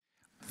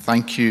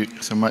Thank you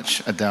so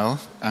much, Adele,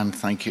 and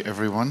thank you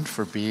everyone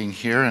for being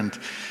here. And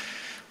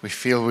we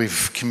feel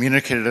we've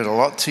communicated a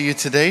lot to you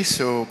today,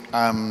 so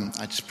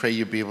I just pray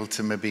you'll be able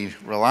to maybe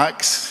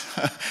relax,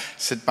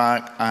 sit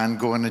back, and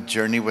go on a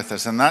journey with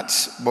us. And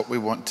that's what we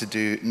want to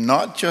do,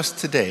 not just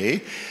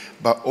today,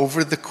 but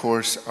over the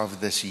course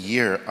of this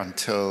year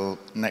until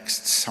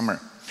next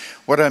summer.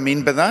 What do I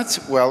mean by that?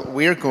 Well,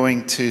 we're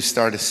going to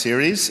start a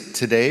series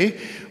today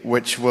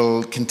which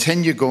will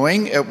continue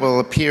going. It will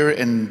appear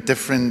in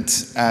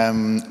different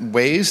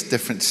ways,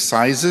 different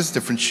sizes,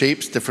 different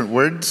shapes, different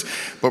words.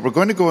 But we're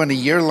going to go on a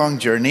year-long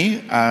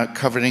journey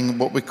covering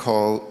what we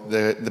call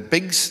the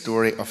big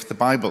story of the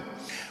Bible.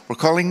 We're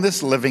calling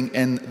this Living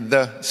in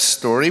the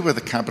Story with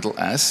a capital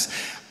S.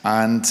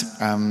 And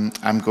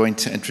I'm going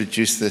to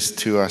introduce this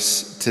to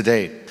us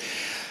today.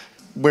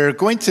 We're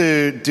going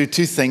to do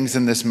two things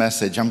in this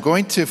message. I'm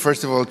going to,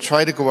 first of all,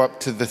 try to go up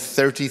to the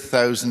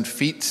 30,000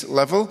 feet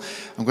level.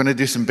 I'm going to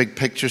do some big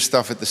picture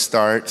stuff at the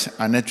start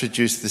and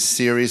introduce the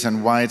series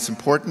and why it's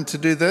important to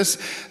do this.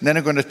 And then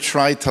I'm going to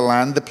try to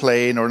land the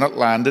plane, or not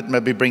land it,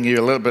 maybe bring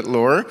you a little bit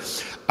lower,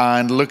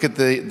 and look at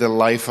the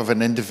life of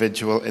an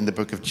individual in the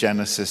book of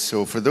Genesis.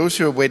 So for those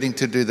who are waiting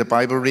to do the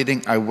Bible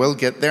reading, I will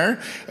get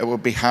there. It will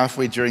be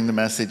halfway during the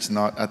message,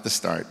 not at the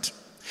start.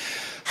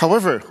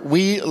 However,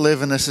 we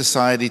live in a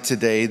society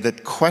today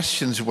that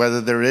questions whether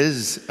there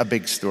is a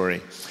big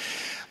story.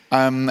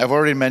 I've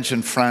already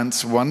mentioned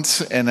France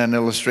once in an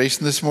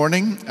illustration this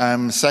morning.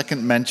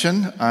 Second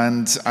mention,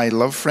 and I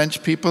love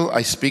French people.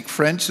 I speak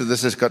French, so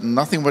this has got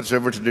nothing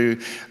whatsoever to do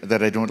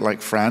that I don't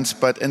like France.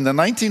 But in the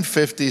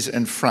 1950s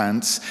in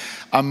France,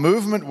 a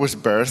movement was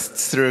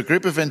birthed through a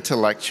group of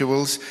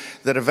intellectuals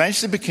that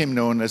eventually became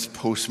known as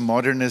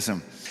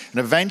postmodernism. And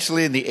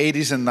eventually in the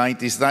 80s and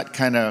 90s, that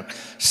kind of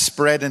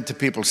spread into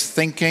people's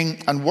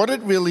thinking. And what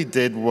it really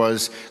did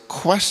was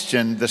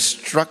question the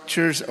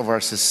structures of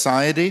our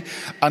society,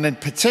 and in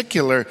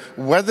particular,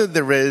 whether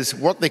there is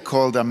what they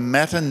called a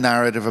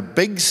meta-narrative, a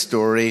big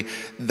story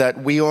that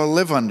we all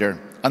live under.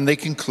 And they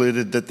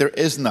concluded that there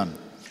is none.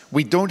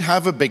 We don't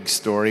have a big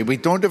story. We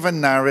don't have a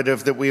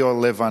narrative that we all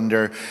live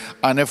under.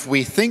 And if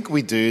we think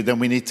we do, then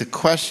we need to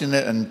question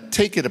it and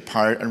take it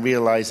apart and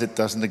realize it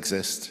doesn't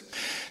exist.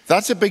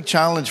 That's a big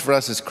challenge for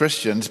us as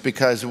Christians,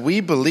 because we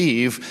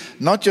believe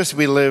not just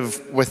we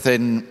live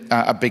within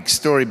a big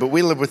story, but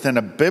we live within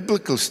a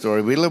biblical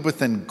story. We live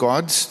within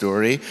God's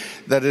story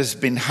that has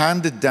been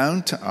handed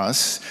down to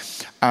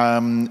us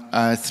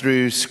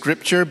through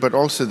Scripture, but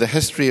also the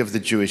history of the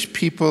Jewish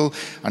people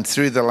and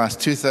through the last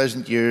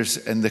 2,000 years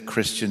in the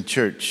Christian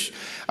church.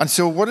 And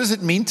so what does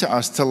it mean to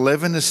us to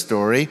live in a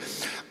story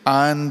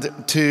and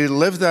to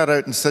live that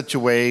out in such a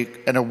way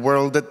in a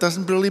world that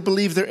doesn't really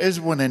believe there is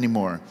one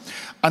anymore?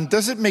 And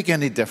does it make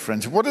any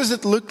difference? What does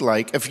it look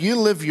like if you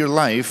live your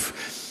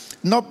life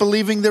not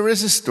believing there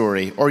is a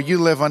story, or you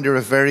live under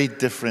a very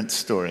different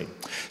story?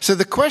 So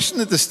the question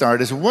at the start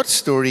is, what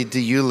story do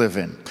you live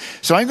in?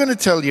 So I'm going to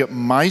tell you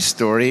my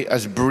story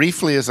as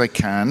briefly as I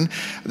can.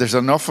 There's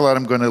an awful lot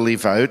I'm going to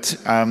leave out.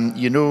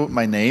 You know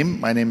my name.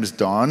 My name is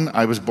Don.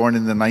 I was born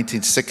in the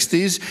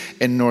 1960s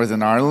in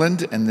Northern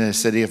Ireland, in the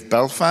city of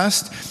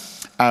Belfast.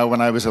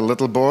 When I was a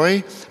little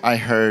boy, I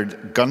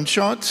heard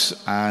gunshots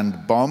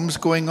and bombs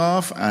going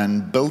off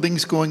and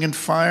buildings going in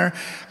fire.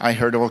 I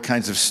heard all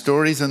kinds of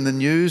stories on the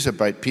news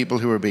about people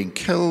who were being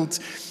killed.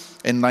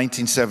 In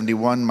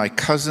 1971, my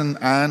cousin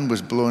Anne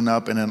was blown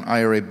up in an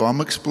IRA bomb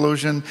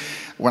explosion.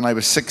 When I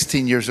was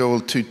 16 years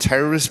old, 2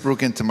 terrorists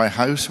broke into my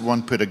house.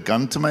 One put a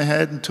gun to my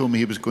head and told me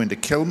he was going to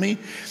kill me.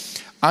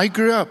 I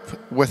grew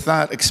up with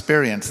that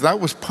experience.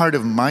 That was part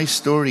of my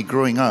story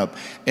growing up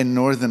in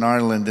Northern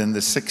Ireland in the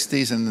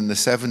 60s and in the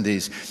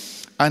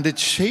 70s. And it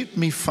shaped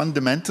me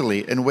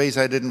fundamentally in ways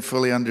I didn't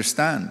fully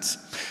understand.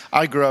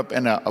 I grew up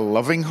in a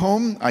loving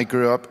home. I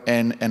grew up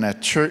in a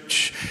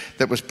church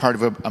that was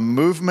part of a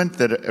movement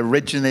that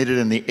originated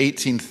in the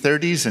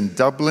 1830s in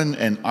Dublin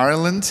in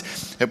Ireland.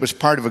 It was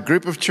part of a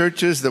group of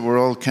churches that were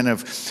all kind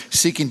of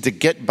seeking to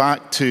get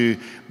back to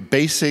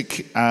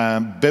basic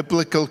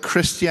biblical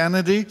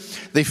Christianity.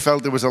 They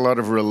felt there was a lot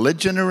of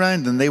religion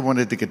around and they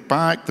wanted to get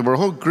back. There were a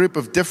whole group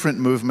of different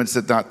movements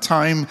at that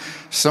time.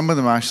 Some of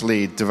them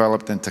actually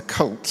developed into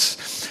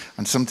cults.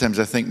 And sometimes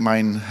I think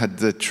mine had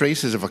the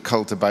traces of a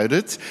cult about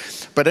it.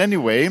 But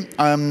anyway,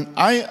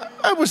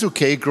 I was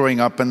okay growing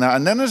up in that.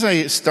 And then as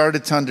I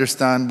started to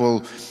understand,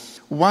 well,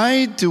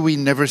 why do we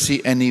never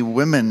see any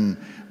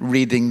women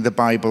reading the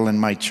Bible in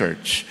my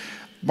church?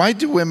 Why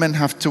do women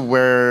have to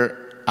wear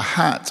a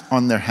hat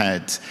on their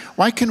head?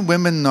 Why can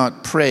women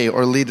not pray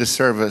or lead a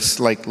service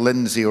like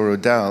Lindsay or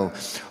Odell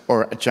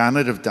or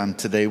Janet have done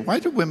today? Why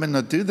do women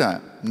not do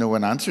that? No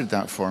one answered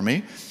that for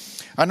me.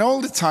 And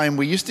all the time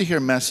we used to hear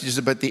messages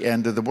about the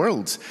end of the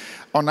world.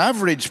 On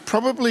average,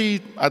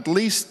 probably at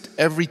least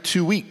every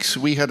 2 weeks,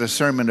 we had a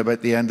sermon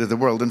about the end of the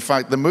world. In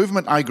fact, the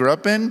movement I grew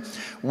up in,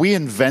 we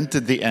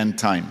invented the end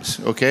times,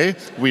 okay?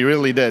 We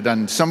really did.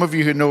 And some of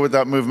you who know what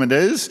that movement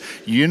is,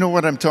 you know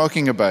what I'm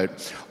talking about.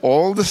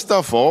 All the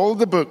stuff, all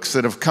the books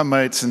that have come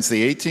out since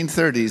the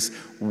 1830s,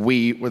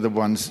 we were the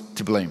ones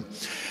to blame.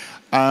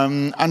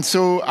 And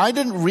so I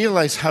didn't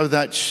realize how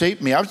that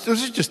shaped me.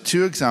 Those are just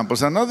two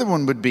examples. Another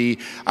one would be,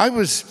 I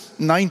was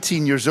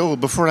 19 years old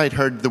before I'd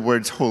heard the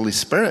words Holy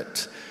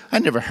Spirit. I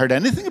never heard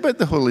anything about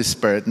the Holy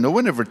Spirit. No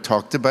one ever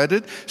talked about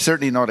it,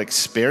 certainly not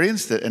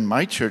experienced it in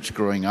my church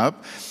growing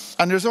up.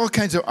 And there's all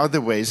kinds of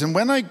other ways. And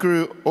when I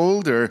grew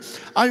older,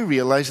 I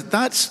realized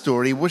that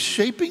story was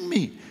shaping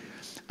me.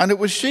 And it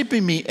was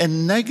shaping me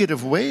in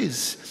negative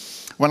ways.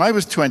 When I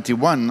was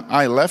 21,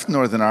 I left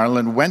Northern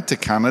Ireland, went to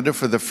Canada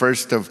for the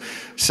first of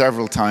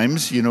several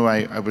times. You know,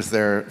 I was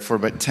there for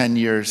about 10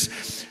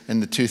 years in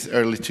the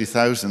early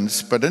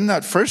 2000s. But in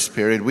that first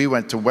period, I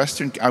went to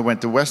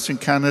Western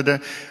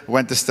Canada,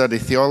 went to study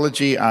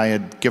theology. I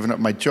had given up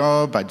my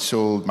job, I'd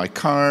sold my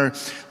car,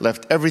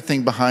 left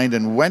everything behind,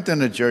 and went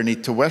on a journey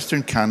to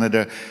Western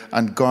Canada.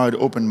 And God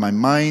opened my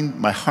mind,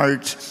 my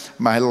heart,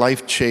 my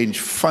life changed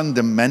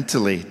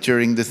fundamentally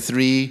during the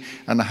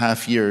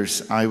 3.5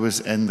 years I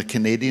was in the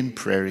Canadian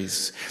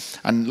prairies.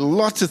 And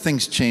lots of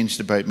things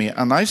changed about me,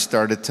 and I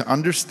started to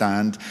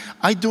understand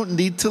I don't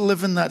need to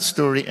live in that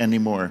story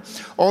anymore.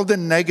 All the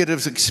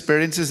negative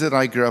experiences that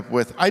I grew up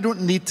with, I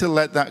don't need to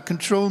let that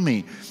control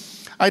me.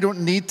 I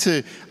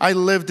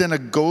lived in a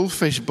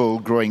goldfish bowl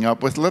growing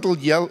up with little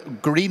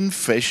green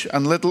fish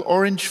and little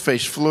orange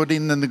fish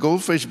floating in the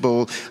goldfish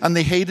bowl, and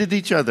they hated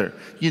each other.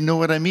 You know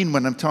what I mean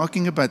when I'm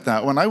talking about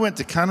that. When I went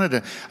to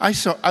Canada, I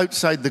saw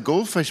outside the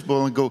goldfish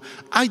bowl and go,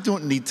 I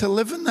don't need to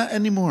live in that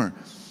anymore.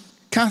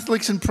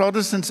 Catholics and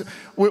Protestants,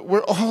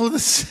 we're all the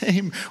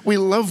same. We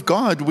love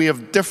God. We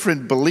have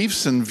different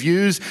beliefs and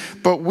views,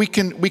 but we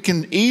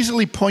can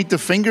easily point the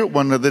finger at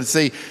one another and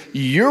say,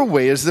 your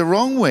way is the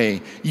wrong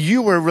way.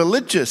 You are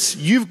religious.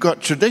 You've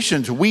got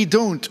traditions. We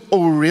don't.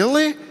 Oh,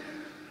 really?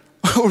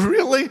 Oh,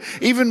 really?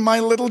 Even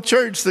my little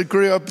church that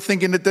grew up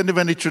thinking it didn't have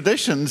any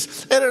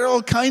traditions, it had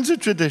all kinds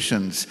of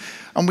traditions.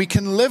 And we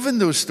can live in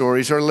those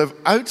stories or live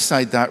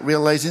outside that,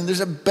 realizing there's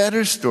a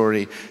better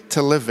story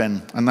to live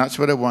in. And that's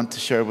what I want to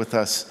share with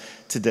us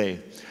today.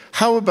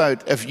 How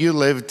about if you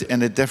lived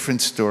in a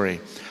different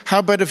story? How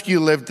about if you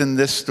lived in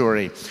this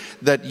story?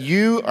 That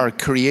you are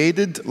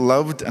created,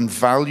 loved, and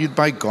valued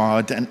by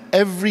God, and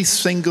every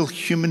single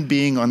human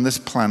being on this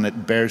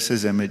planet bears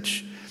his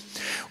image.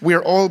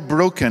 We're all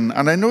broken,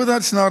 and I know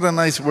that's not a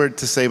nice word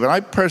to say, but I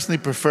personally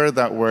prefer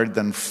that word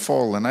than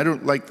fallen. I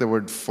don't like the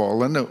word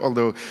fallen,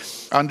 although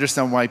I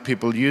understand why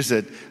people use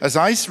it. As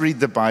I read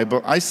the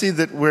Bible, I see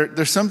that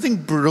there's something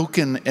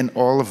broken in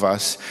all of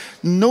us.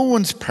 No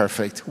one's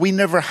perfect. We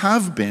never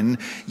have been,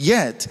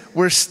 yet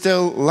we're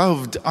still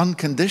loved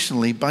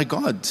unconditionally by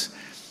God.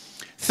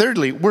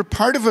 Thirdly, we're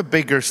part of a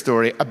bigger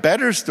story, a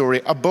better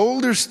story, a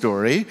bolder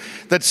story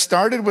that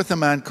started with a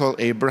man called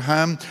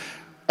Abraham,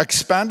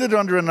 expanded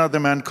under another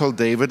man called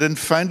David, and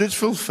found its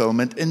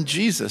fulfillment in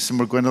Jesus. And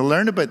we're going to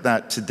learn about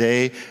that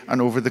today and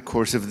over the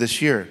course of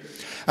this year.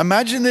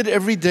 Imagine that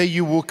every day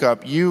you woke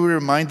up, you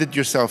reminded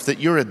yourself that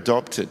you're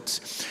adopted.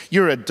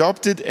 You're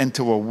adopted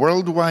into a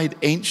worldwide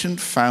ancient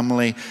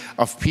family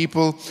of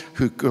people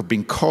who have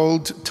been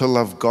called to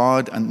love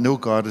God and know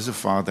God as a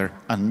Father,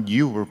 and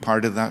you were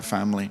part of that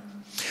family.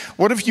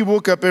 What if you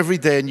woke up every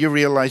day and you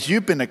realize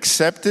you've been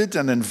accepted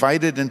and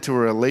invited into a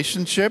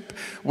relationship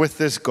with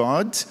this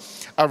God,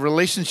 a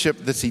relationship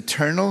that's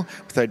eternal,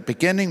 without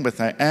beginning,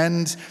 without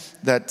end,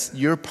 that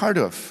you're part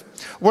of?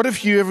 What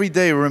if you every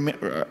day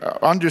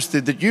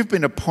understood that you've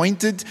been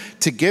appointed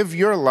to give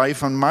your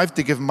life and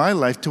to give my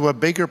life to a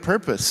bigger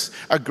purpose,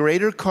 a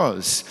greater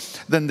cause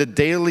than the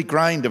daily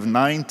grind of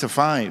 9 to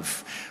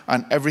 5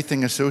 and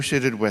everything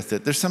associated with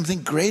it? There's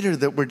something greater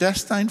that we're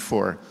destined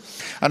for.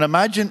 And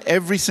imagine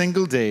every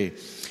single day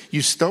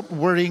you stop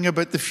worrying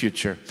about the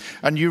future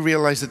and you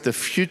realize that the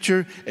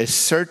future is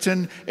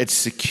certain, it's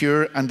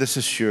secure, and it's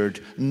assured.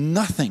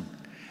 Nothing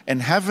in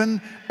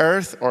heaven,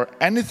 earth, or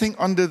anything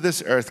under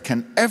this earth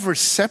can ever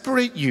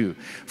separate you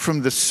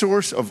from the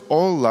source of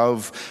all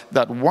love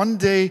that one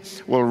day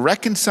will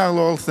reconcile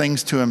all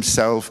things to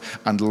himself,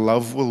 and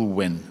love will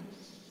win.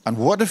 And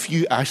what if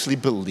you actually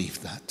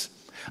believed that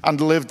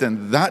and lived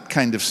in that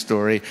kind of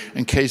story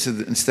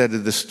instead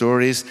of the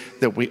stories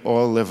that we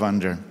all live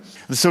under?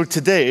 And so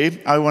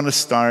today, I want to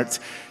start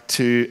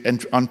to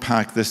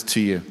unpack this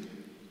to you.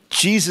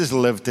 Jesus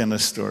lived in a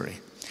story.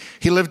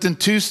 He lived in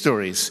two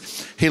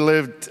stories. He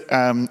lived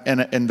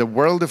in the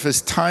world of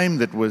his time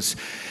that was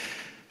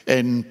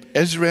in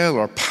Israel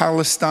or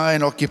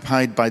Palestine,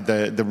 occupied by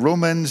the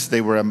Romans.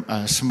 They were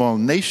a small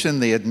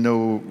nation. They had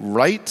no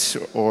rights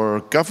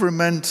or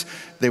government.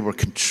 They were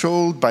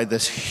controlled by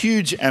this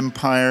huge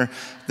empire,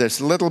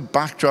 this little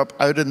backdrop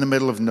out in the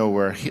middle of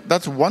nowhere.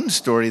 That's one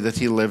story that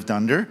he lived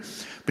under.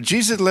 But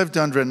Jesus lived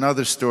under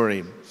another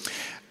story.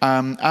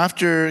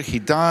 After he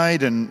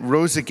died and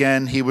rose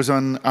again, he was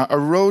on a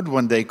road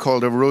one day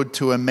called a road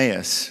to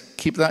Emmaus.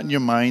 Keep that in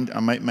your mind. I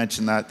might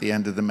mention that at the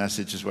end of the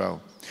message as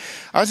well.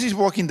 As he's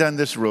walking down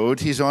this road,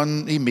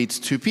 he meets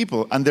two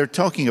people, and they're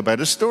talking about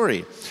a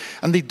story.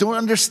 And they don't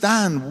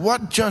understand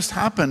what just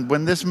happened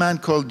when this man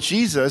called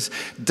Jesus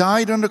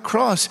died on the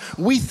cross.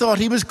 We thought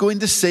he was going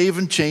to save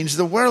and change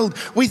the world.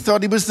 We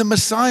thought he was the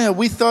Messiah.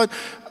 We thought,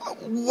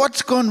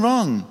 what's gone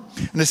wrong?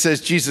 And it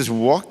says Jesus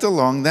walked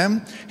along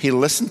them. He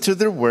listened to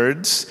their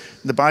words.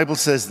 The Bible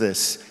says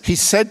this. He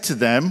said to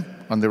them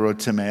on the road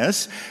to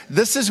Emmaus,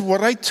 "This is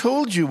what I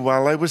told you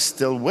while I was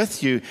still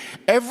with you.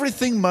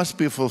 Everything must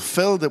be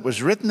fulfilled that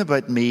was written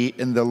about me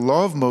in the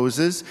law of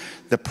Moses,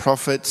 the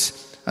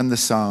prophets, and the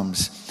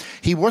Psalms."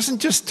 He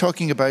wasn't just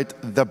talking about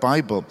the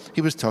Bible.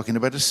 He was talking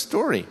about a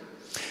story.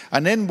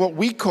 And in what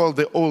we call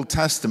the Old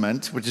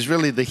Testament, which is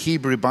really the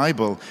Hebrew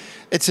Bible,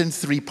 it's in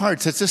 3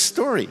 parts. It's a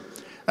story.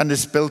 And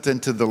it's built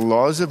into the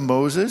laws of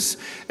Moses.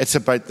 It's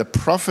about the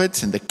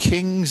prophets and the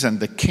kings and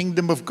the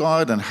kingdom of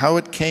God and how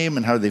it came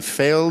and how they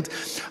failed.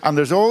 And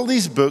there's all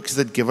these books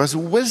that give us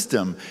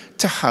wisdom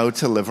to how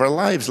to live our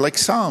lives, like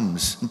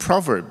Psalms and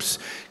Proverbs,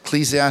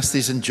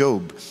 Ecclesiastes and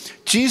Job.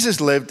 Jesus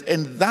lived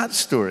in that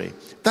story.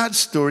 That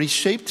story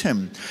shaped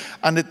him.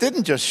 And it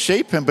didn't just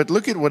shape him, but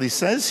look at what he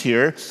says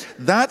here.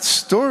 That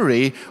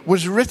story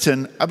was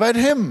written about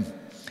him.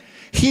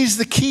 He's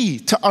the key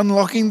to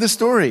unlocking the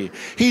story.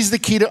 He's the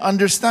key to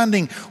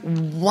understanding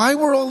why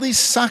were all these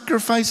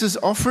sacrifices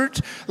offered?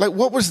 Like,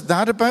 what was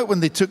that about when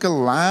they took a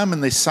lamb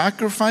and they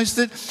sacrificed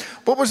it?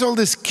 What was all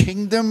this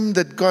kingdom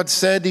that God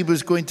said he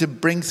was going to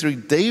bring through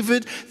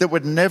David that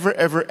would never,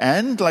 ever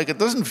end? Like, it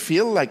doesn't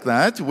feel like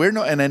that. We're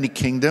not in any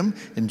kingdom,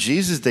 in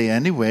Jesus' day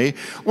anyway.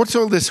 What's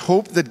all this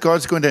hope that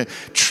God's going to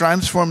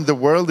transform the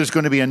world? There's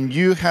going to be a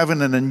new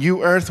heaven and a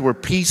new earth where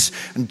peace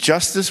and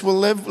justice will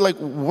live. Like,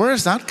 where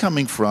is that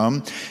coming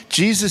from?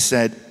 Jesus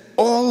said,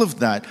 all of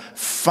that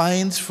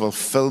finds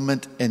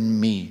fulfillment in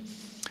me.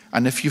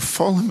 And if you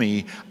follow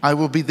me, I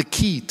will be the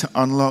key to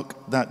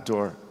unlock that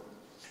door.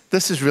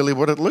 This is really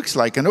what it looks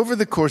like. And over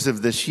the course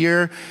of this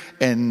year,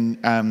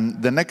 in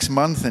the next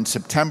month, in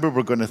September,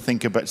 we're going to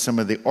think about some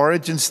of the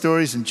origin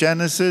stories in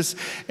Genesis.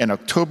 In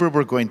October,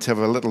 we're going to have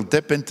a little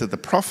dip into the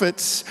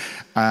prophets.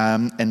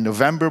 In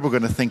November, we're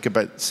going to think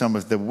about some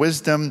of the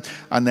wisdom.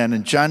 And then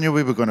in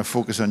January, we're going to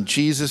focus on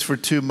Jesus for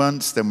 2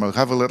 months. Then we'll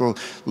have a little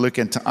look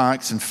into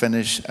Acts and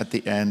finish at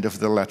the end of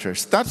the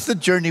letters. That's the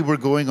journey we're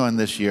going on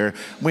this year.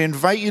 We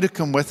invite you to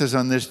come with us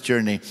on this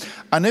journey.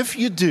 And if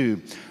you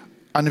do,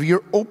 and if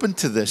you're open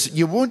to this,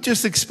 you won't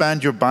just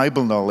expand your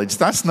Bible knowledge.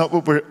 That's not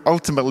what we're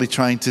ultimately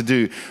trying to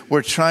do.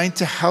 We're trying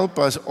to help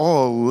us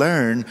all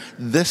learn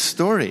this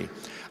story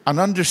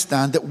and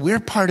understand that we're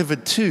part of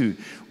it too.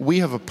 We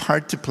have a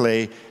part to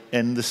play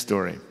in the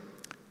story.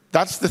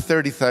 That's the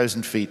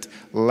 30,000 feet.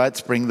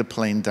 Let's bring the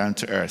plane down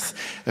to earth.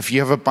 If you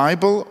have a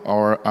Bible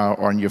or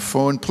on your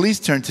phone,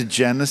 please turn to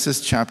Genesis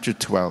chapter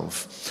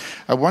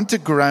 12. I want to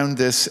ground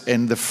this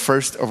in the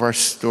first of our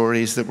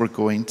stories that we're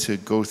going to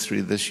go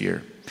through this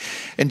year.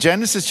 In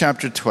Genesis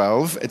chapter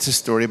 12, it's a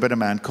story about a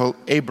man called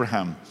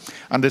Abraham,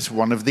 and it's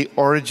one of the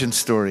origin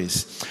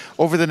stories.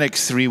 Over the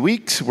next 3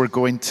 weeks, we're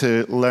going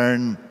to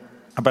learn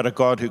about a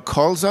God who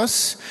calls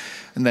us.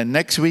 And then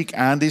next week,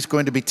 Andy's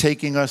going to be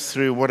taking us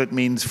through what it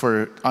means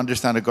for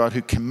understand a God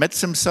who commits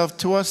himself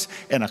to us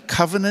in a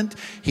covenant.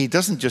 He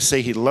doesn't just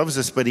say he loves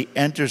us, but he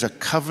enters a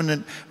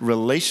covenant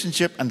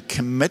relationship and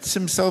commits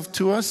himself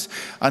to us.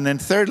 And then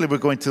thirdly, we're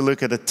going to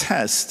look at a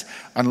test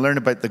and learn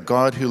about the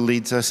God who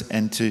leads us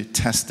into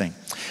testing.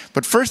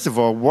 But first of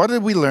all, what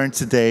did we learn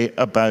today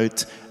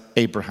about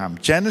Abraham?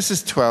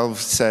 Genesis 12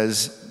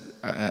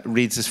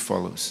 reads as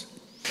follows.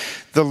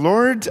 The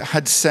Lord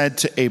had said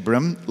to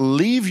Abram,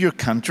 "Leave your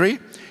country,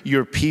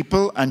 your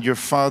people, and your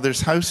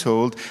father's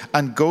household,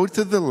 and go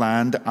to the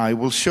land I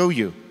will show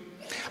you.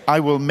 I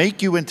will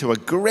make you into a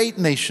great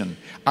nation.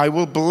 I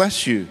will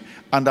bless you,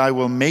 and I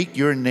will make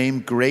your name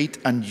great,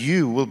 and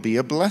you will be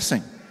a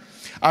blessing.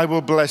 I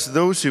will bless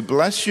those who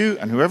bless you,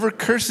 and whoever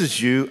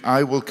curses you,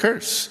 I will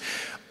curse.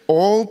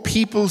 All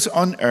peoples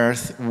on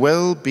earth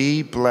will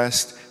be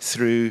blessed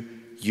through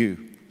you."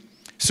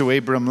 So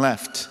Abram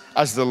left,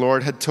 as the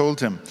Lord had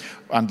told him,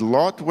 and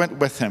Lot went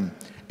with him.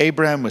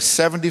 Abraham was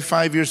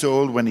 75 years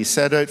old when he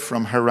set out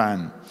from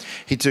Haran.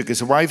 He took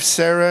his wife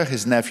Sarah,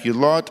 his nephew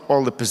Lot,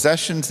 all the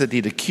possessions that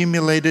he'd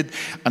accumulated,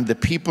 and the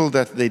people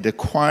that they'd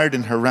acquired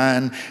in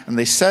Haran, and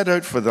they set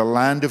out for the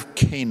land of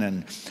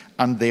Canaan,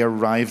 and they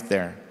arrived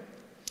there.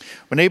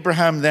 When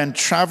Abraham then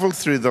traveled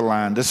through the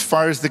land as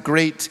far as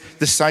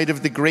the site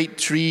of the great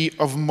tree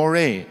of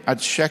Moreh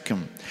at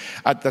Shechem,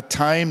 at the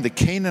time the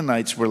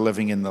Canaanites were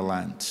living in the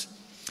land.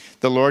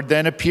 The Lord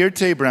then appeared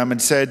to Abraham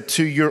and said,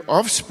 "To your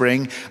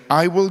offspring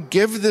I will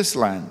give this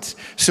land."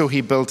 So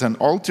he built an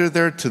altar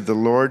there to the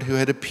Lord who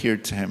had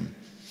appeared to him.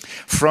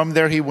 From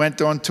there he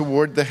went on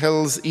toward the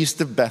hills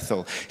east of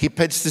Bethel. He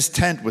pitched his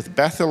tent with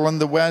Bethel on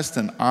the west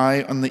and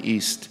Ai on the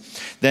east.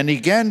 Then he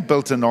again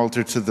built an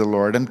altar to the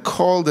Lord and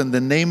called in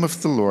the name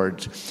of the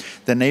Lord.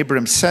 Then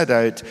Abram set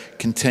out,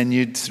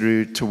 continued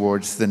through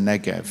towards the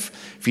Negev.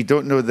 If you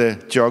don't know the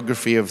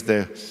geography of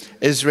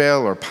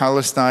Israel or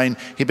Palestine,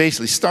 he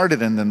basically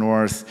started in the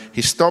north,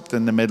 he stopped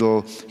in the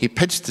middle, he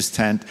pitched his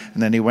tent,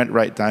 and then he went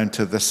right down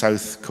to the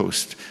south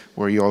coast,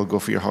 where you all go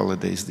for your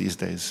holidays these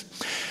days.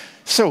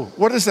 So,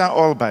 what is that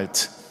all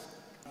about?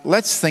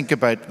 let's think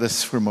about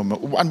this for a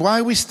moment. And why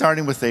are we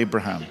starting with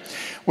Abraham?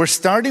 We're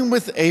starting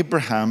with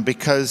Abraham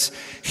because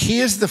he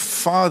is the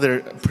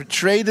father,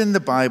 portrayed in the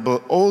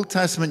Bible, Old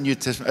Testament, New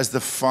Testament, as the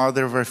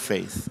father of our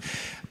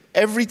faith.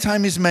 Every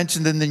time he's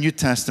mentioned in the New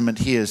Testament,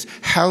 he is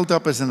held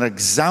up as an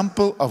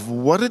example of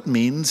what it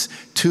means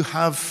to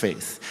have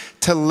faith,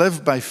 to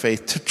live by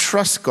faith, to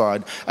trust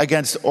God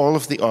against all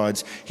of the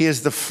odds. He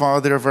is the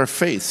father of our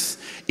faith.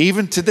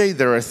 Even today,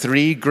 there are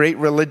 3 great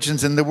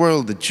religions in the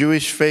world, the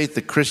Jewish faith,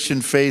 the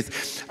Christian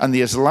faith, and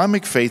the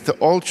Islamic faith, that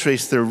all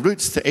trace their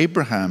roots to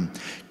Abraham.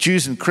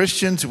 Jews and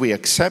Christians, we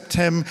accept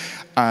him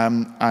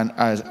and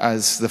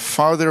as the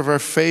father of our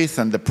faith,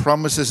 and the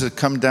promises that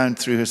come down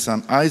through his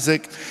son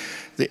Isaac.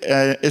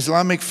 The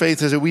Islamic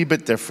faith is a wee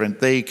bit different.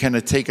 They kind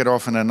of take it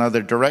off in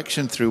another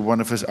direction through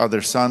one of his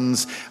other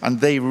sons,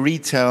 and they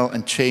retell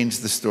and change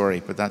the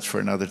story, but that's for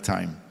another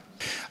time.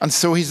 And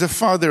so he's the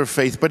father of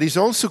faith, but he's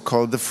also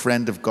called the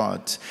friend of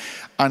God.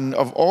 And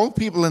of all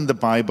people in the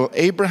Bible,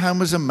 Abraham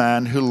was a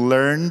man who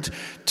learned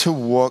to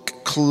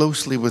walk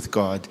closely with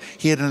God.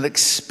 He had an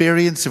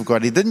experience of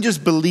God. He didn't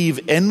just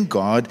believe in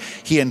God,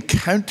 he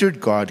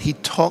encountered God, he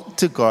talked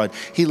to God,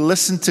 he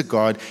listened to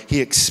God, he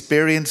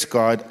experienced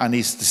God, and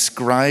he's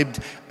described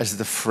as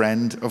the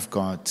friend of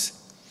God.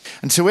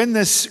 And so in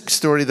this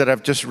story that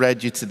I've just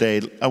read you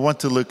today, I want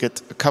to look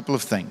at a couple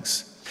of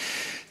things.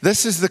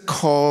 This is the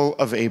call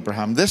of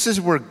Abraham. This is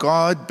where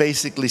God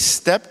basically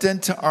stepped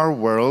into our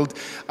world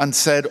and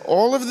said,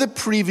 all of the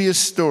previous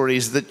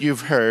stories that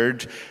you've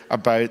heard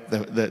about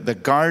the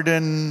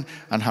garden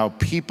and how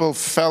people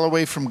fell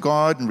away from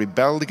God and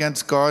rebelled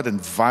against God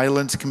and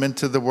violence came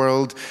into the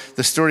world,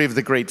 the story of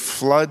the great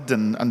flood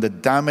and the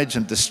damage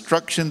and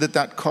destruction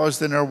that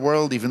caused in our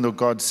world, even though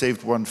God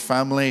saved one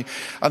family,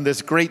 and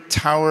this great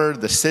tower,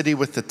 the city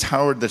with the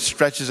tower that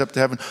stretches up to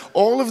heaven.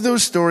 All of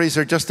those stories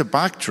are just a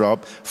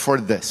backdrop for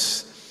this.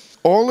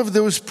 All of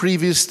those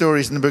previous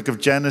stories in the book of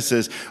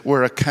Genesis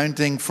were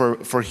accounting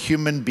for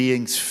human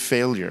beings'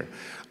 failure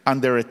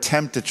and their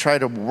attempt to try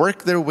to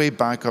work their way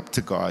back up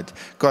to God.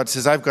 God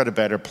says, I've got a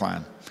better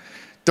plan.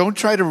 Don't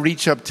try to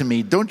reach up to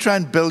me. Don't try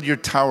and build your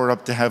tower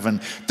up to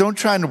heaven. Don't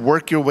try and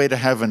work your way to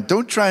heaven.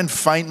 Don't try and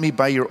find me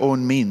by your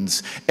own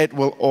means. It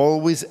will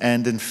always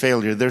end in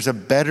failure. There's a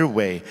better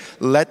way.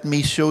 Let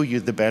me show you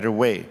the better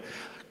way.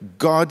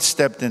 God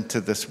stepped into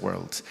this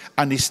world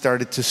and he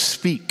started to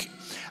speak.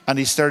 And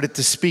he started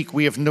to speak.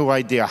 We have no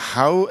idea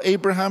how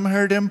Abraham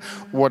heard him,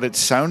 what it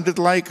sounded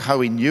like,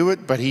 how he knew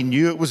it, but he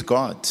knew it was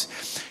God.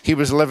 He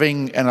was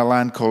living in a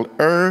land called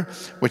Ur,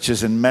 which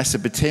is in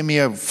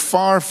Mesopotamia,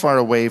 far, far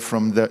away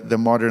from the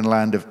modern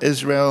land of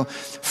Israel,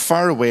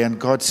 far away. And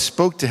God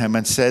spoke to him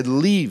and said,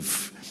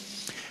 leave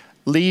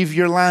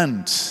your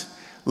land,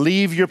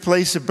 leave your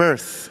place of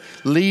birth,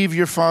 leave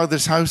your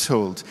father's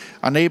household.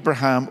 And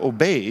Abraham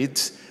obeyed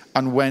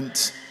and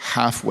went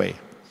halfway.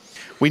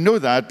 We know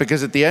that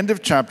because at the end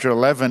of chapter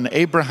 11,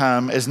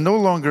 Abraham is no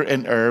longer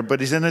in Ur,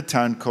 but he's in a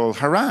town called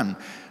Haran.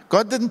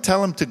 God didn't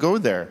tell him to go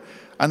there.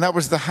 And that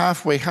was the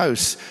halfway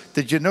house.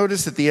 Did you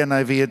notice that the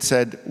NIV had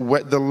said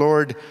what the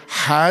Lord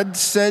had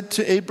said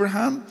to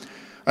Abraham?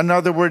 In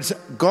other words,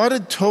 God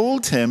had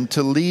told him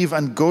to leave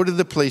and go to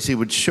the place he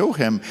would show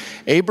him.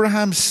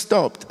 Abraham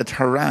stopped at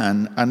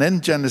Haran, and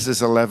in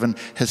Genesis 11,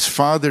 his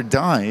father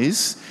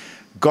dies.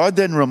 God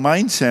then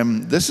reminds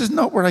him, this is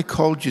not where I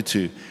called you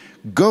to.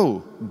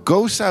 Go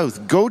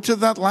south, go to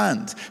that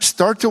land,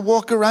 start to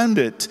walk around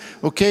it,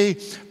 okay?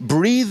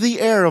 Breathe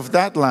the air of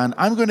that land.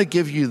 I'm going to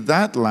give you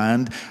that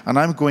land, and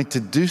I'm going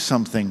to do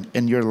something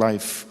in your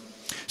life.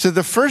 So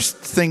the first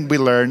thing we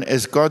learn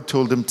is God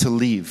told him to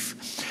leave.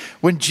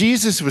 When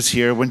Jesus was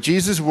here, when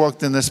Jesus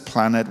walked in this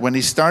planet, when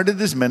he started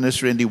his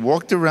ministry and he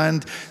walked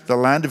around the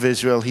land of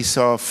Israel, he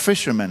saw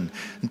fishermen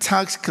and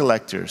tax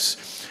collectors,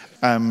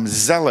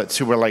 zealots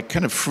who were like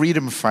kind of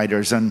freedom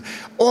fighters and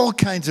all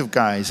kinds of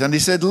guys. And he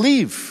said,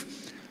 leave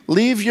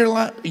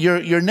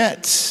your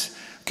nets,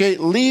 okay?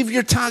 Leave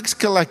your tax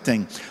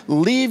collecting,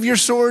 leave your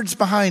swords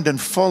behind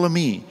and follow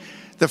me.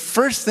 The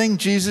first thing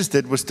Jesus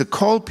did was to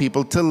call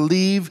people to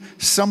leave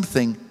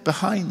something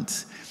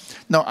behind.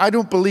 Now, I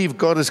don't believe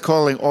God is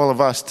calling all of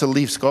us to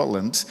leave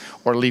Scotland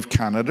or leave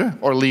Canada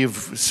or leave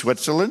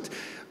Switzerland.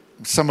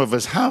 Some of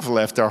us have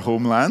left our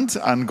homeland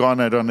and gone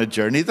out on a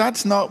journey.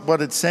 That's not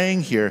what it's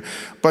saying here.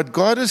 But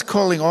God is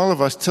calling all of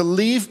us to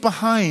leave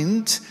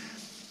behind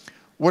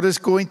what is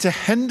going to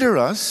hinder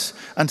us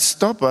and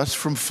stop us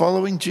from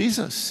following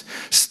Jesus.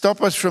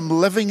 Stop us from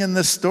living in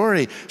this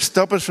story.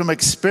 Stop us from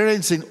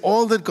experiencing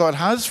all that God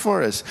has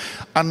for us.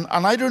 And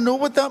I don't know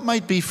what that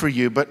might be for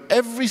you, but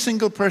every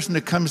single person who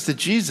comes to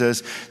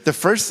Jesus, the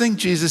first thing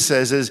Jesus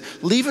says is,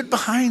 leave it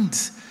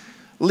behind.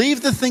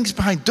 Leave the things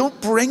behind. Don't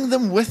bring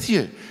them with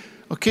you.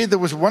 Okay, there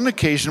was one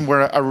occasion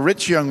where a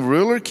rich young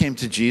ruler came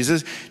to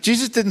Jesus.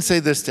 Jesus didn't say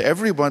this to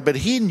everyone, but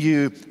he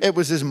knew it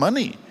was his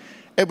money.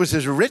 It was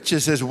his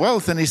riches, his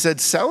wealth. And he said,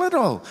 sell it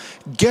all.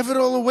 Give it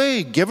all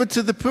away. Give it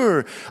to the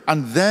poor.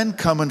 And then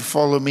come and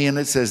follow me. And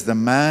it says, the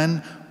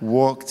man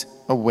walked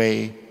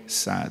away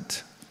sad.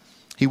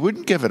 He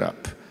wouldn't give it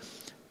up.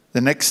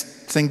 The next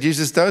thing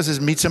Jesus does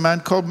is meets a man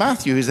called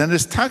Matthew, who's in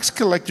his tax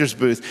collector's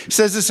booth. He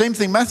says the same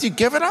thing. Matthew,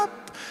 give it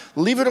up.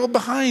 Leave it all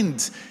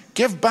behind.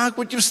 Give back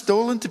what you've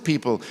stolen to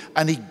people.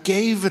 And he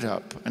gave it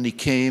up, and he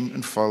came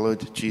and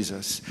followed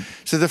Jesus.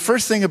 So the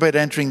first thing about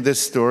entering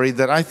this story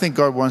that I think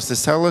God wants to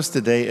tell us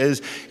today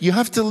is you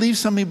have to leave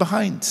something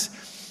behind.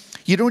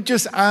 You don't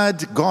just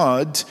add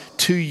God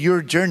to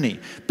your journey.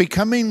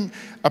 Becoming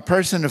a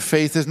person of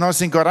faith is not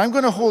saying, God, I'm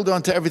going to hold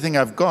on to everything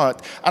I've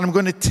got, and I'm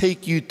going to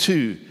take you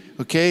too.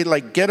 Okay,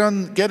 like get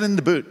in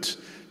the boot,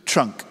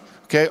 trunk,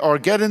 okay, or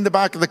get in the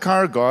back of the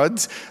car, God.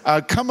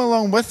 Come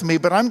along with me,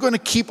 but I'm going to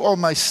keep all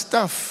my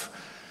stuff.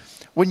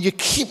 When you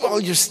keep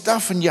all your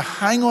stuff and you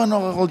hang on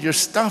all your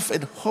stuff,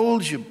 it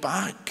holds you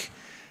back.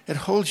 It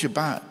holds you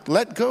back.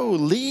 Let go,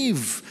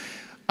 leave.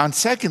 And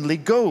secondly,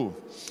 go.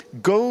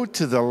 Go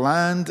to the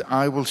land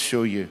I will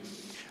show you.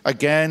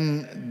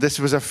 Again, this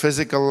was a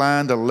physical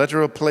land, a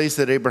literal place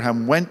that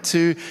Abraham went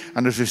to.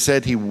 And as we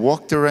said, he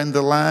walked around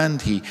the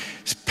land. He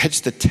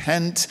pitched a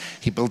tent.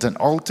 He built an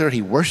altar.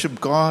 He worshiped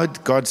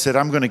God. God said,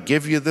 I'm going to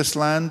give you this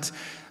land.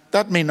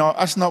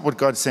 That's not what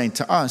God's saying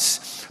to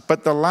us.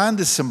 But the land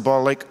is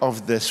symbolic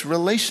of this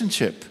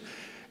relationship.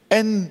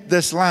 In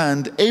this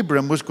land,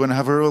 Abram was going to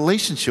have a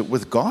relationship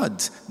with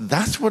God.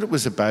 That's what it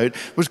was about.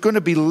 It was going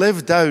to be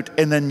lived out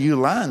in a new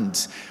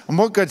land. And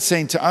what God's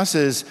saying to us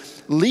is,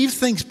 leave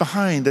things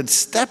behind and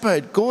step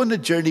out. Go on a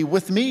journey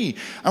with me.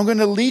 I'm going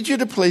to lead you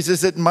to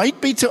places that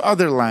might be to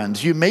other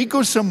lands. You may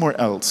go somewhere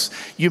else.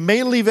 You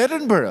may leave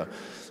Edinburgh.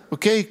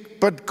 Okay,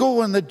 but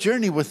go on the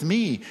journey with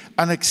me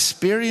and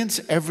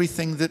experience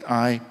everything that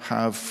I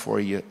have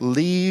for you.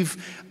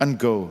 Leave and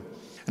go.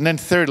 And then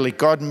thirdly,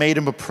 God made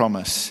him a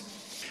promise.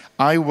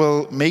 I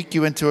will make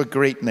you into a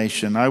great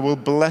nation. I will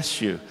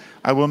bless you.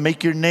 I will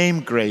make your name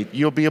great.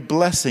 You'll be a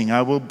blessing.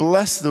 I will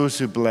bless those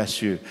who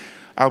bless you.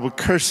 I will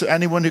curse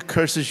anyone who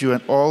curses you,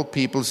 and all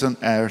peoples on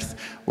earth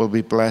will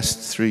be blessed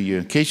through you.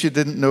 In case you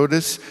didn't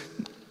notice,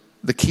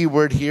 the key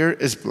word here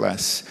is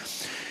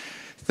bless.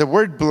 The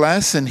word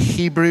bless in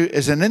Hebrew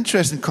is an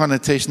interesting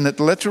connotation that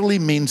literally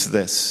means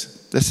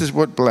this. This is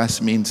what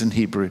bless means in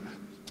Hebrew. It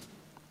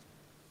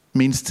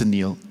means to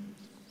kneel.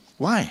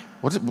 Why?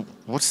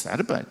 What's that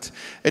about?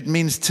 It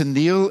means to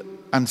kneel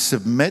and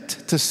submit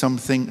to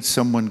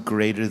someone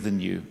greater than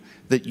you,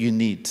 that you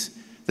need.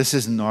 This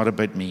is not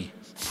about me.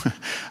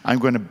 I'm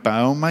going to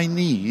bow my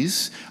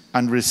knees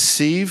and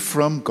receive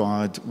from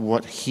God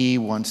what he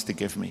wants to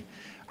give me.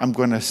 I'm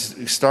going to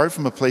start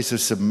from a place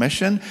of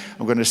submission.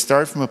 I'm going to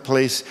start from a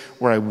place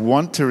where I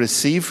want to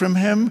receive from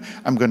him.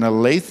 I'm going to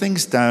lay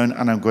things down,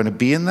 and I'm going to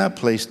be in that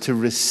place to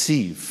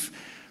receive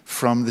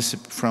from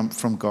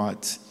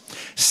God.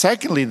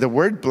 Secondly, the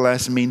word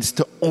bless means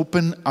to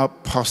open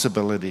up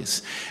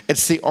possibilities.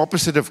 It's the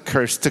opposite of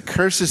curse. To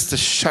curse is to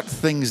shut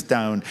things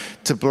down.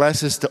 To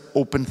bless is to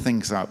open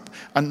things up.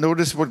 And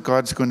notice what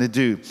God's going to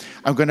do.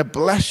 I'm going to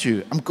bless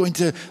you. I'm going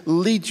to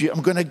lead you.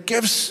 I'm going to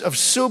give of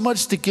so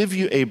much to give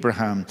you,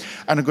 Abraham.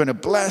 And I'm going to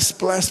bless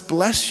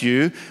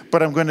you.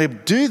 But I'm going to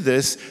do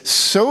this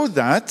so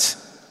that,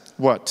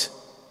 what?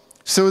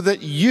 So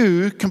that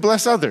you can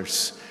bless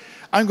others.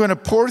 I'm going to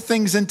pour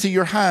things into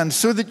your hands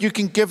so that you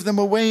can give them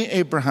away,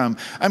 Abraham.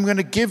 I'm going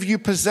to give you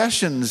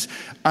possessions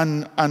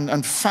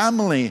and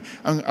family.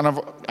 And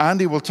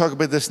Andy will talk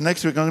about this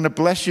next week. I'm going to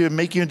bless you and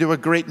make you into a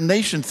great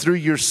nation through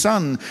your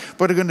son.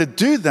 But I'm going to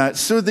do that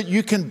so that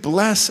you can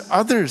bless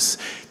others.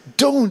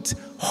 Don't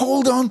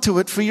hold on to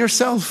it for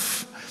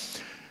yourself.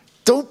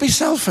 Don't be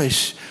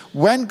selfish.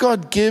 When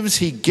God gives,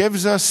 he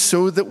gives us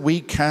so that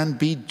we can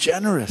be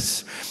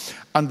generous.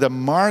 And the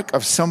mark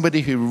of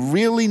somebody who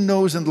really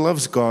knows and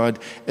loves God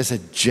is a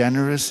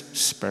generous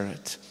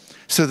spirit.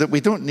 So that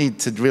we don't need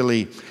to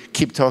really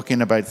keep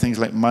talking about things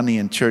like money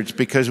in church,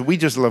 because we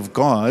just love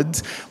God.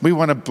 We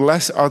want to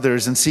bless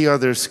others and see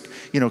others,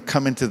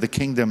 come into the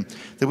kingdom.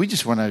 That we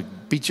just want to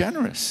be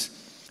generous.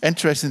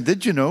 Interesting,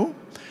 did you know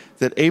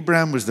that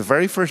Abraham was the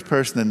very first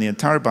person in the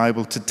entire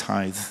Bible to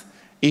tithe,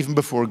 even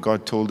before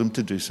God told him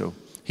to do so?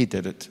 He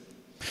did it.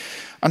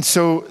 And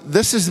so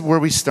this is where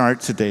we start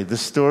today, the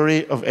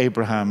story of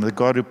Abraham, the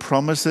God who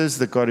promises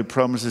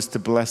to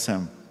bless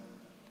him.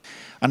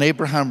 And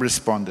Abraham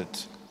responded.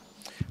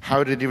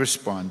 How did he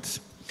respond?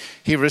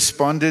 He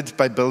responded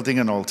by building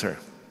an altar.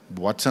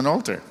 What's an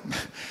altar?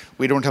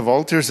 We don't have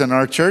altars in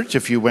our church.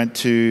 If you went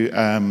to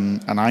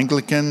an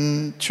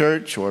Anglican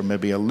church, or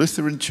maybe a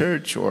Lutheran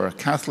church, or a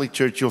Catholic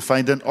church, you'll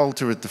find an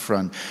altar at the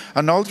front.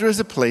 An altar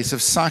is a place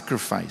of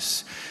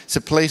sacrifice. It's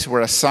a place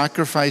where a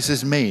sacrifice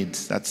is made.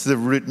 That's the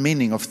root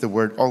meaning of the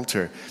word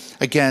altar.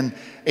 Again,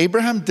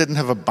 Abraham didn't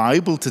have a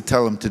Bible to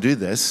tell him to do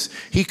this.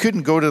 He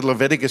couldn't go to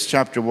Leviticus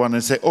chapter 1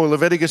 and say,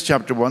 Leviticus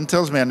chapter 1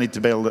 tells me I need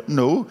to build it.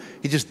 No,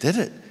 he just did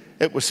it.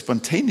 It was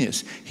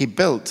spontaneous. He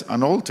built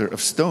an altar of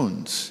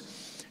stones.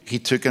 He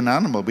took an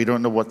animal. We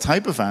don't know what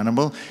type of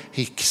animal.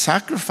 He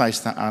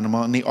sacrificed that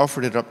animal and he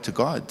offered it up to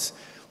God.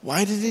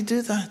 Why did he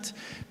do that?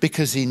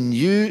 Because he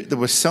knew there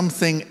was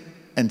something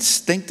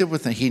instinctive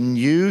with him. He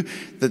knew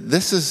that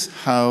this is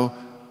how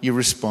you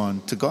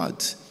respond to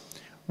God.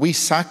 We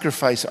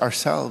sacrifice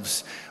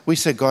ourselves. We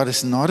say, God,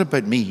 it's not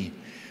about me.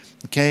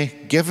 Okay,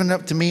 given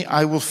up to me,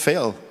 I will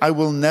fail. I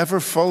will never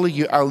follow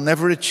you. I'll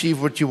never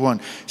achieve what you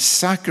want.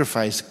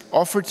 Sacrifice,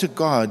 offer to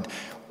God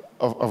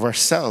of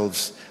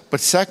ourselves. But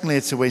secondly,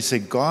 it's a way to say,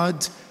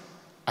 God,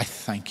 I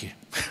thank you.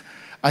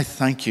 I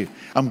thank you.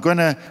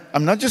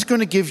 I'm not just going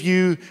to give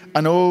you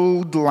an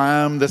old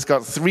lamb that's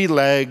got 3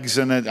 legs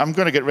and I'm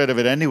going to get rid of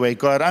it anyway.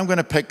 God, I'm going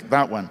to pick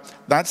that one.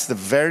 That's the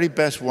very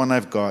best one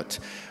I've got.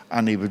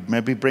 And he would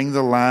maybe bring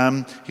the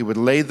lamb. He would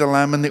lay the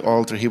lamb on the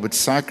altar. He would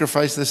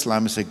sacrifice this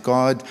lamb and say,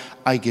 God,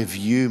 I give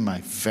you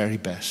my very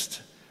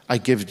best. I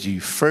give it to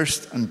you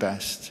first and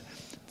best.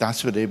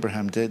 That's what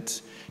Abraham did.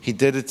 He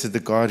did it to the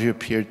God who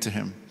appeared to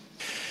him.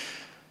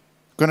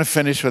 I'm going to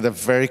finish with a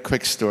very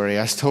quick story.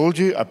 I told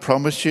you, I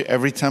promised you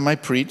every time I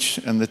preach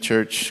in the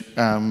church,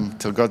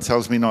 till God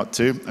tells me not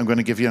to, I'm going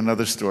to give you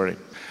another story.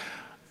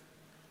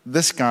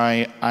 This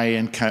guy,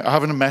 I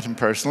haven't met him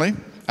personally.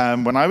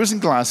 When I was in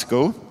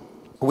Glasgow,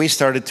 we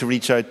started to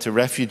reach out to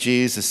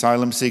refugees,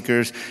 asylum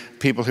seekers,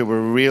 people who were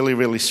really,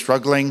 really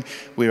struggling.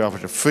 We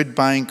offered a food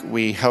bank.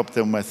 We helped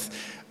them with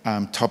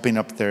topping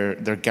up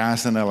their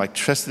gas and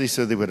electricity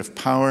so they would have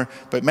power.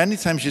 But many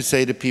times you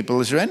say to people,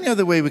 is there any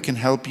other way we can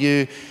help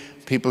you?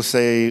 People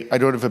say, I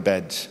don't have a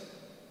bed.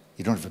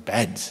 You don't have a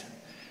bed?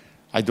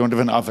 I don't have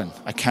an oven.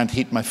 I can't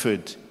heat my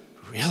food.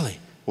 Really?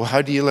 Well,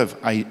 how do you live?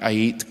 I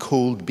eat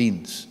cold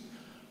beans.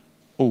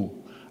 Oh,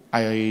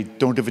 I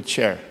don't have a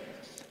chair.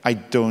 I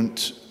don't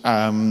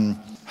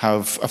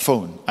have a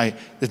phone.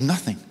 There's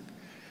nothing.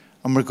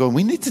 And we're going,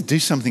 we need to do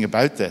something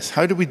about this.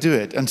 How do we do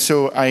it? And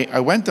so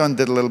I went on,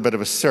 did a little bit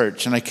of a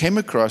search, and I came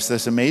across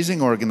this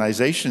amazing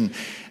organization.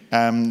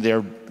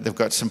 They've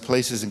got some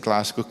places in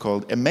Glasgow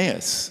called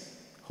Emmaus.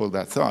 Hold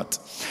that thought.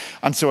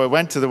 And so I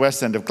went to the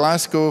west end of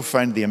Glasgow,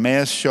 found the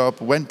Emmaus shop,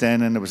 went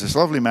in, and there was this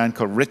lovely man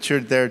called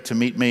Richard there to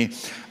meet me.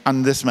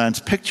 And this man's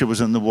picture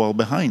was on the wall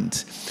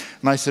behind.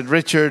 And I said,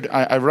 Richard,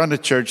 I run a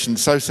church in the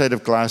south side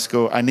of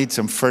Glasgow. I need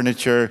some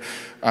furniture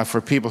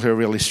for people who are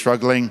really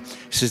struggling.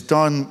 He says,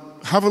 Don,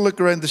 have a look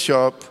around the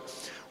shop.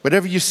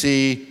 Whatever you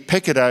see,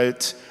 pick it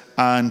out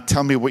and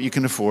tell me what you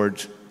can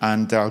afford.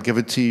 And I'll give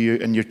it to you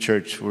in your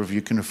church, wherever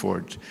you can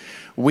afford.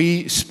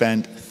 We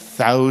spent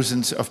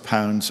thousands of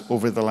pounds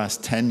over the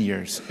last 10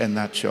 years in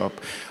that shop.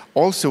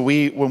 Also,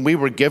 when we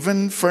were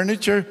given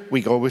furniture,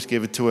 we always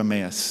gave it to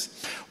Emmaus.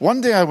 One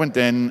day I went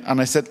in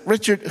and I said,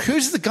 Richard,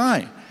 who's the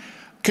guy?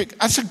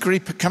 That's a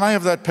great, can I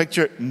have that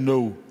picture?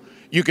 No.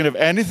 You can have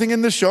anything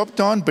in the shop,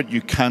 Don, but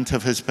you can't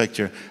have his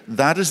picture.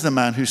 That is the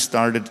man who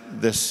started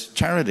this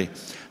charity.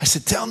 I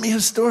said, tell me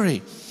his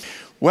story.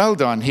 Well,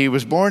 Don, he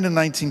was born in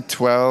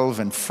 1912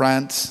 in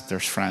France.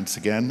 There's France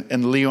again,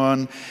 in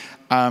Lyon.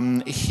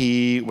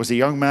 He was a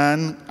young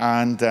man,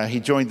 and he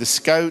joined the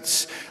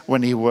Scouts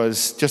when he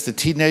was just a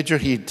teenager.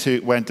 He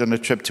went on a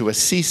trip to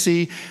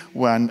Assisi,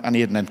 and he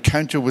had an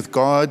encounter with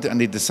God,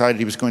 and he decided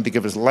he was going to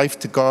give his life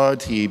to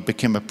God. He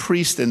became a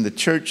priest in the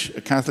church,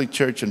 a Catholic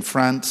church in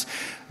France.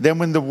 Then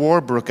when the war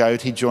broke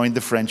out, he joined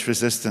the French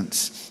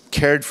resistance,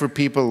 cared for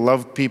people,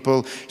 loved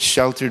people,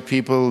 sheltered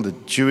people, the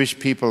Jewish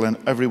people, and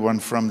everyone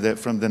from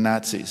the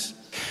Nazis.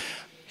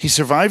 He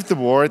survived the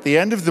war. At the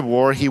end of the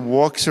war, he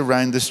walks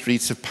around the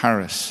streets of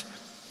Paris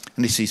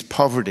and he sees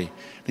poverty.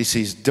 He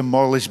sees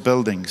demolished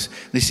buildings.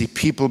 He sees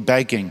people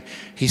begging.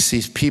 He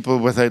sees people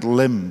without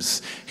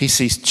limbs. He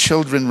sees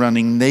children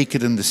running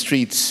naked in the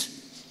streets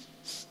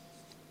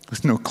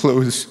with no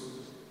clothes.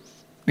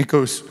 He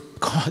goes,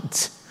 God,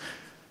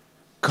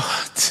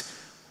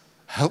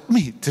 help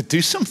me to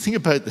do something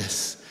about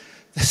this.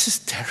 This is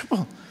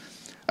terrible.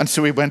 And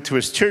so he went to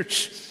his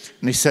church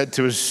and he said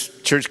to his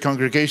church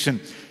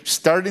congregation,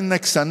 starting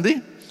next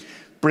Sunday,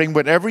 bring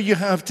whatever you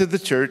have to the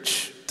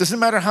church. Doesn't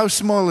matter how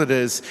small it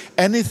is,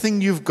 anything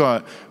you've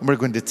got, and we're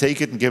going to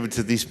take it and give it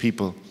to these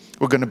people.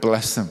 We're going to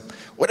bless them.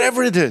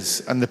 Whatever it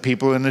is. And the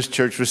people in his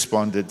church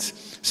responded.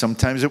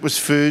 Sometimes it was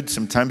food,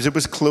 sometimes it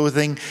was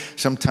clothing,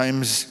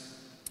 sometimes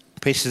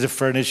pieces of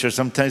furniture,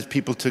 sometimes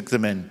people took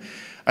them in.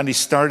 And he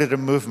started a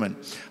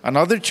movement. And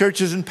other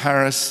churches in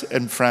Paris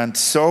and France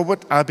saw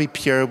what Abbé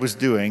Pierre was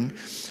doing,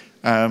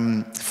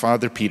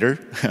 Father Peter,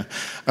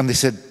 and they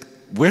said,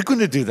 we're going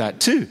to do that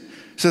too.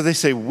 So they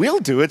say, we'll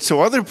do it. So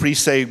other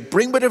priests say,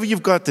 bring whatever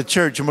you've got to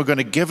church and we're going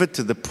to give it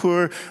to the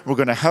poor. We're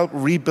going to help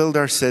rebuild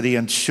our city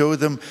and show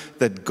them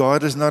that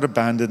God has not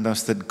abandoned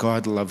us, that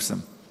God loves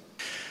them.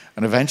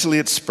 And eventually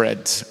it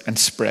spread and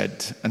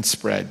spread and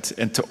spread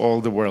into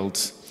all the world.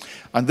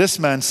 And this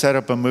man set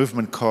up a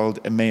movement called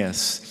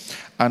Emmaus.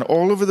 And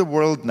all over the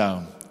world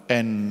now,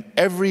 in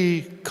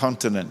every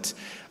continent,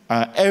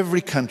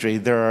 every country,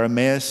 there are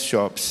Emmaus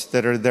shops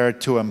that are there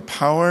to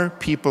empower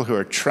people who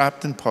are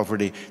trapped in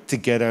poverty to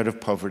get out of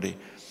poverty.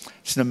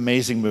 It's an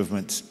amazing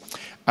movement.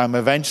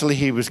 Eventually,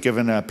 he was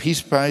given a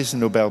Peace Prize, a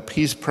Nobel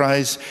Peace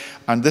Prize,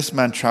 and this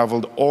man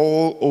traveled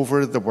all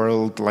over the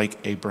world like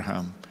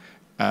Abraham.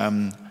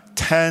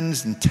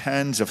 Tens and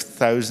tens of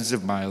thousands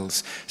of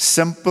miles.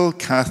 Simple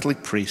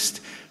Catholic priest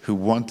who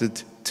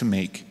wanted to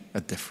make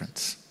a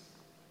difference.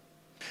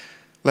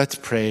 Let's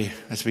pray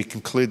as we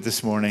conclude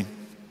this morning.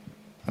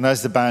 And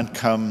as the band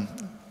come,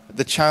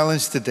 the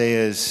challenge today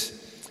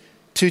is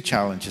two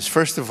challenges.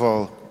 First of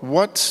all,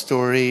 what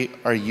story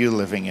are you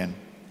living in?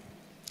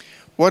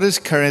 What is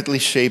currently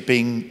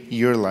shaping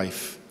your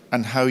life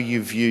and how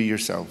you view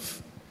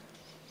yourself?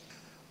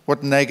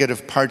 What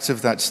negative parts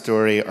of that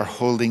story are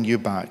holding you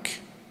back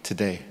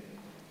today?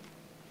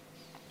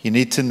 You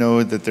need to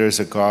know that there is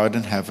a God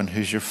in heaven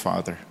who's your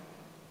Father,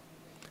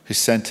 who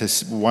sent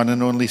his one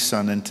and only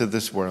Son into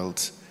this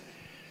world,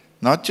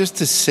 not just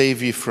to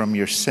save you from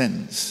your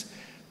sins,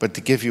 but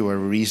to give you a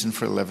reason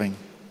for living.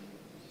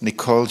 And he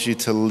calls you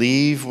to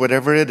leave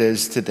whatever it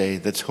is today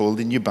that's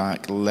holding you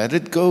back. Let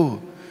it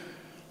go.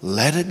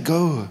 Let it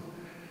go.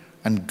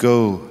 And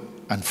go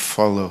and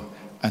follow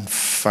and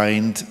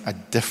find a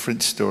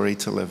different story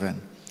to live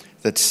in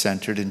that's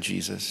centered in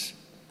Jesus.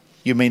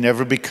 You may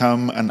never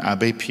become an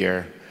Abbé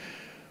Pierre,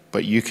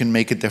 but you can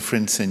make a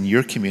difference in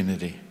your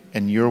community,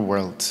 in your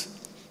world.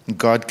 And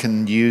God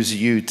can use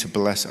you to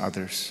bless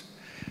others.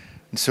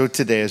 And so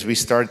today, as we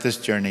start this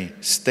journey,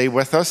 stay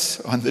with us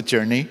on the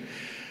journey.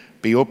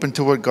 Be open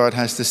to what God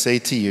has to say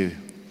to you.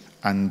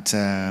 And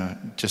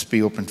just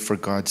be open for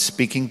God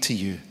speaking to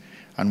you.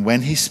 And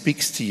when he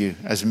speaks to you,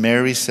 as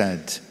Mary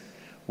said,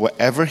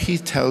 whatever he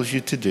tells you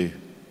to do,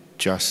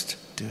 just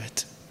do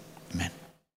it.